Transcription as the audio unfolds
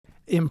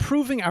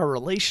Improving our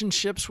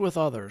relationships with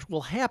others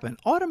will happen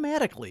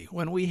automatically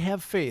when we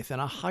have faith in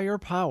a higher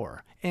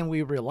power and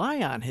we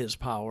rely on His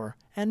power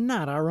and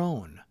not our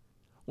own.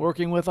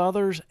 Working with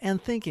others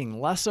and thinking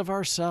less of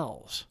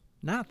ourselves,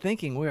 not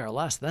thinking we are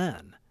less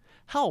than,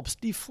 helps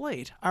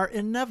deflate our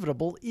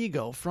inevitable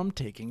ego from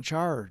taking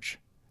charge.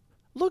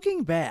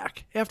 Looking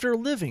back, after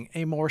living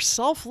a more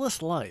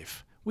selfless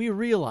life, we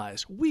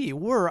realize we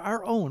were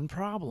our own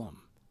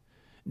problem.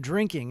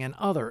 Drinking and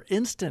other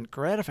instant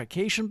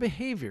gratification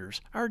behaviors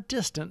are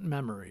distant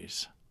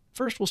memories.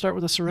 First, we'll start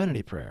with a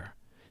Serenity prayer.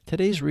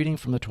 Today's reading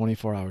from the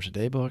 24 Hours a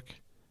Day book,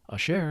 a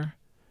share,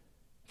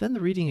 then the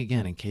reading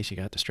again in case you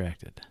got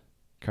distracted.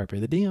 Carpe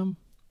diem.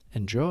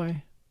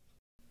 Enjoy.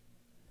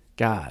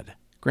 God,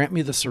 grant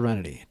me the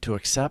serenity to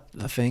accept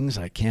the things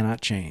I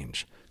cannot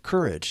change,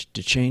 courage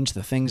to change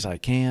the things I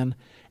can,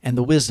 and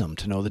the wisdom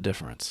to know the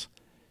difference.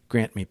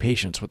 Grant me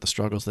patience with the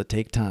struggles that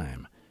take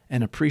time,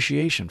 and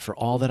appreciation for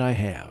all that I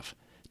have,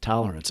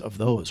 tolerance of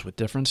those with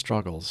different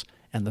struggles,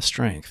 and the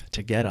strength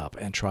to get up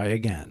and try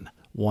again,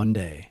 one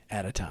day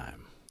at a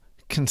time.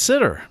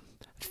 Consider,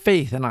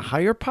 faith in a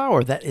higher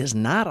power that is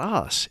not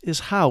us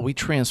is how we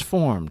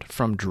transformed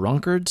from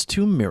drunkards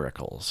to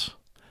miracles.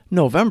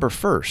 November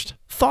 1st,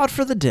 thought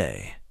for the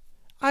day.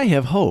 I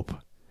have hope,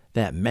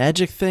 that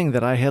magic thing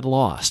that I had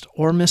lost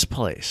or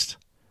misplaced.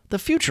 The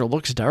future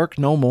looks dark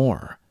no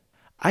more.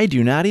 I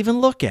do not even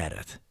look at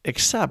it,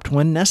 except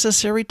when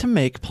necessary to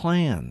make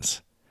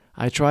plans.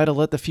 I try to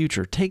let the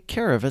future take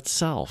care of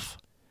itself.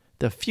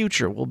 The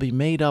future will be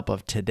made up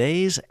of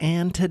todays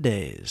and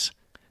todays,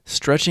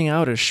 stretching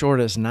out as short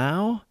as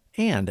now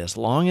and as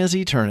long as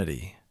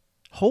eternity.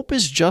 Hope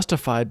is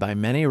justified by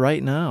many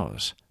right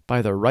nows,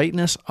 by the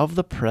rightness of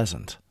the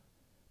present.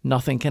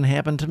 Nothing can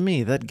happen to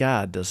me that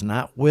God does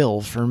not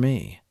will for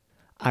me.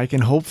 I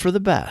can hope for the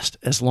best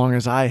as long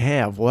as I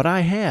have what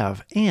I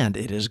have and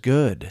it is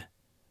good.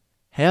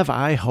 Have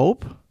I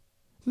hope?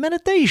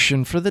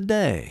 Meditation for the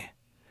day.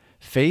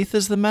 Faith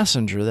is the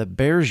messenger that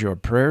bears your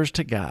prayers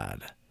to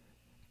God.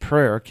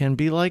 Prayer can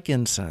be like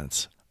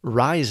incense,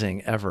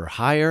 rising ever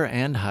higher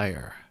and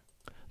higher.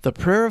 The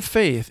prayer of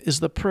faith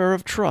is the prayer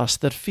of trust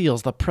that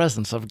feels the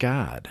presence of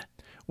God,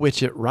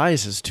 which it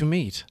rises to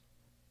meet.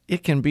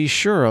 It can be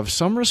sure of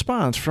some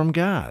response from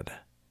God.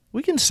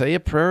 We can say a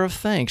prayer of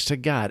thanks to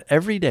God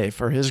every day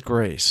for His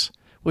grace,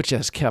 which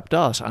has kept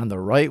us on the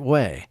right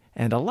way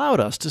and allowed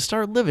us to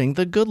start living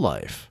the good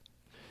life.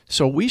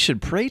 So we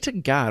should pray to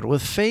God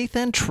with faith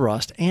and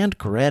trust and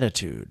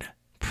gratitude.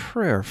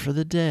 Prayer for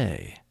the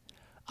day.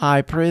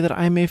 I pray that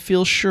I may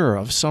feel sure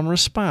of some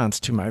response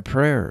to my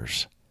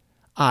prayers.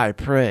 I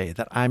pray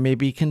that I may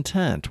be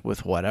content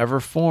with whatever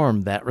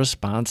form that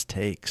response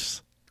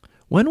takes.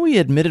 When we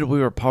admitted we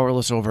were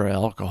powerless over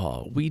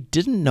alcohol, we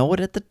didn't know it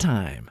at the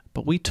time,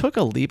 but we took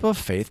a leap of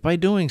faith by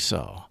doing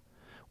so.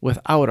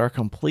 Without our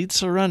complete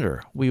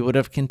surrender, we would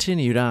have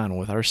continued on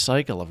with our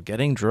cycle of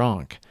getting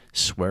drunk,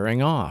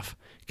 swearing off,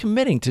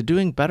 committing to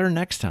doing better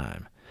next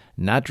time,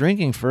 not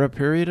drinking for a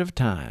period of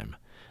time,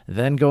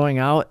 then going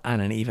out on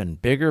an even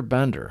bigger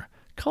bender,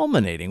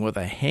 culminating with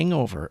a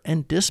hangover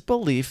and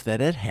disbelief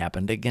that it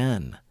happened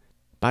again.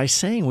 By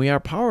saying we are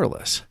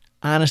powerless,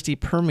 honesty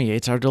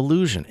permeates our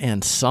delusion,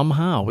 and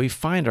somehow we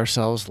find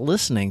ourselves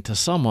listening to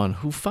someone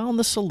who found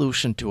the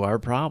solution to our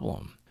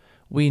problem.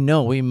 We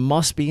know we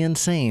must be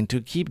insane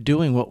to keep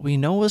doing what we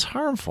know is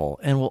harmful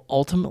and will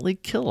ultimately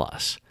kill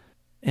us.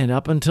 And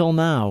up until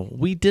now,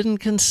 we didn't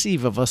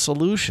conceive of a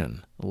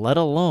solution, let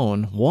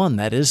alone one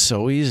that is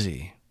so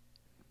easy.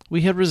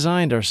 We had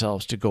resigned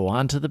ourselves to go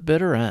on to the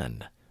bitter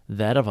end,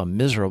 that of a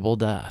miserable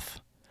death.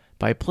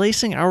 By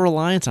placing our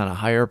reliance on a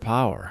higher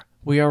power,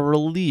 we are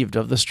relieved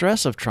of the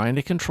stress of trying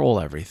to control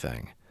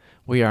everything.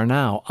 We are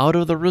now out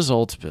of the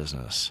results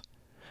business.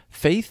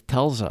 Faith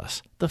tells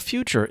us the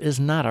future is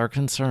not our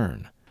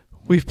concern.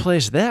 We've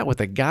placed that with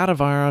the God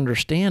of our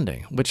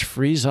understanding, which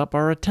frees up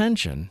our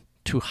attention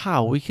to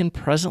how we can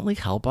presently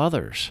help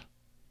others.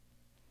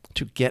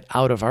 To get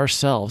out of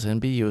ourselves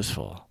and be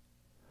useful.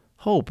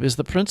 Hope is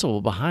the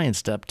principle behind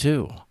step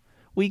 2.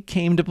 We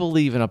came to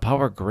believe in a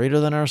power greater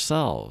than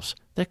ourselves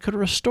that could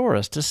restore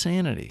us to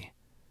sanity.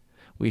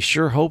 We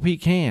sure hope He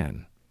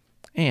can.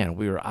 And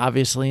we are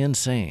obviously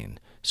insane,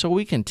 so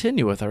we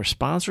continue with our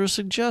sponsor's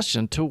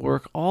suggestion to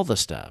work all the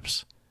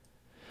steps.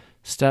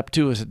 Step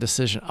 2 is a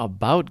decision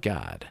about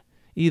God.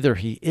 Either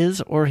He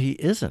is or He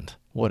isn't.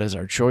 What is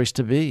our choice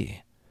to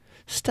be?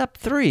 Step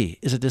 3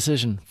 is a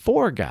decision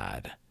for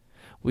God.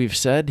 We've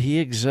said He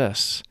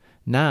exists.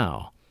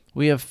 Now,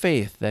 we have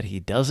faith that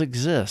He does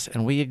exist,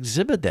 and we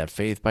exhibit that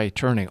faith by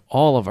turning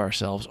all of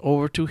ourselves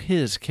over to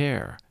His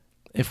care.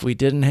 If we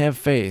didn't have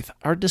faith,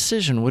 our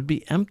decision would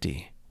be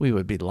empty. We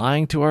would be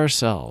lying to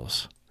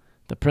ourselves.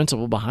 The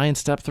principle behind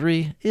step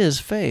 3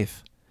 is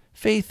faith.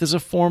 Faith is a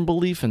formed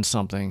belief in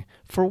something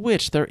for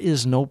which there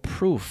is no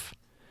proof.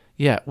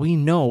 Yet we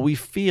know we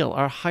feel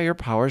our higher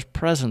power's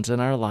presence in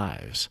our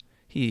lives.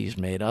 He's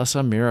made us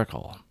a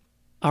miracle.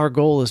 Our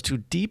goal is to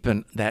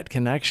deepen that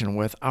connection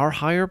with our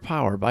higher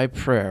power by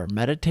prayer,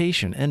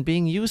 meditation, and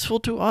being useful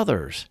to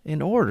others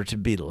in order to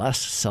be less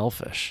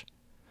selfish.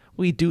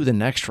 We do the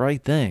next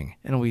right thing,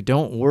 and we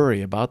don't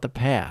worry about the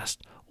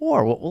past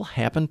or what will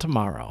happen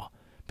tomorrow,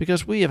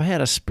 because we have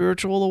had a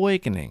spiritual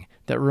awakening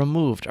that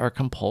removed our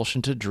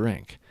compulsion to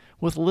drink,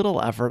 with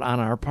little effort on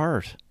our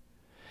part.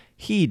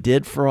 He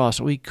did for us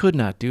what we could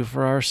not do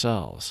for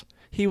ourselves.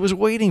 He was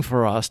waiting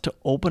for us to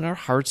open our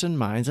hearts and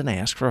minds and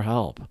ask for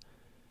help.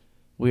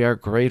 We are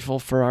grateful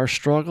for our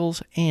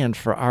struggles and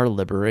for our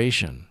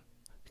liberation.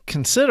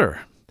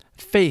 Consider,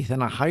 faith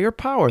in a higher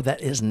power that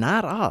is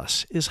not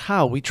us is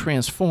how we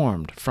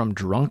transformed from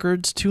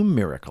drunkards to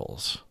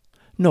miracles.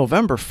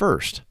 November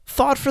 1st,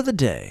 thought for the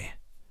day.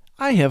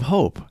 I have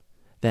hope,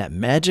 that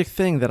magic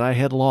thing that I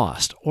had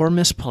lost or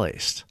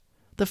misplaced.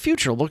 The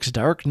future looks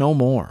dark no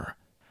more.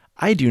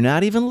 I do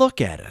not even look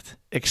at it,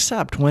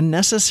 except when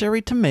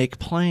necessary to make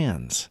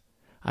plans.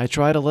 I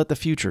try to let the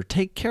future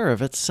take care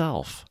of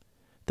itself.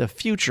 The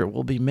future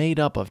will be made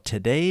up of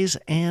todays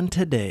and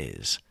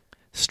todays,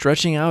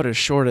 stretching out as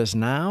short as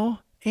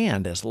now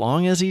and as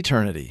long as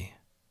eternity.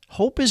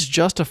 Hope is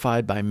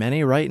justified by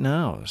many right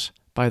nows,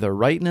 by the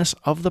rightness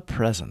of the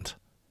present.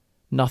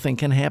 Nothing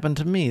can happen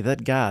to me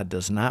that God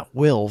does not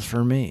will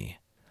for me.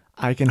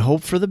 I can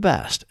hope for the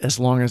best as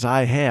long as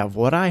I have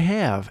what I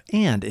have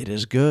and it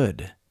is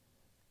good.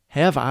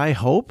 Have I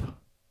hope?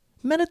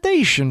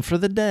 Meditation for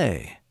the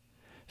day.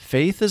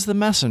 Faith is the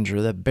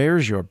messenger that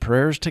bears your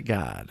prayers to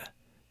God.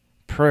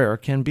 Prayer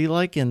can be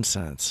like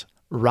incense,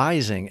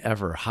 rising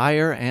ever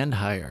higher and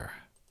higher.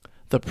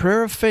 The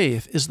prayer of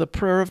faith is the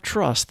prayer of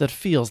trust that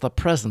feels the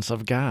presence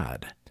of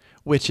God,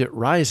 which it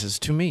rises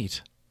to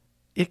meet.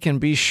 It can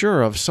be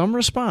sure of some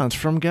response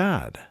from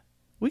God.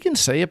 We can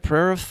say a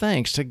prayer of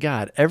thanks to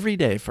God every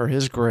day for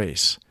His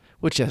grace,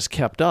 which has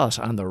kept us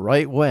on the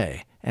right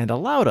way and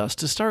allowed us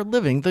to start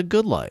living the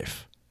good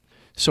life.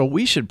 So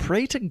we should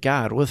pray to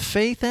God with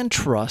faith and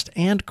trust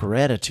and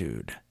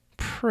gratitude.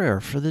 Prayer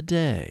for the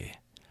day.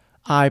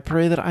 I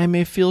pray that I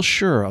may feel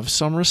sure of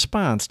some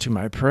response to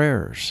my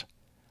prayers.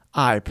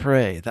 I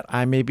pray that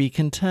I may be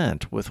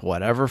content with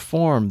whatever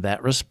form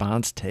that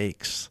response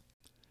takes.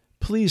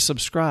 Please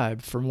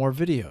subscribe for more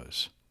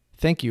videos.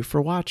 Thank you for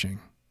watching.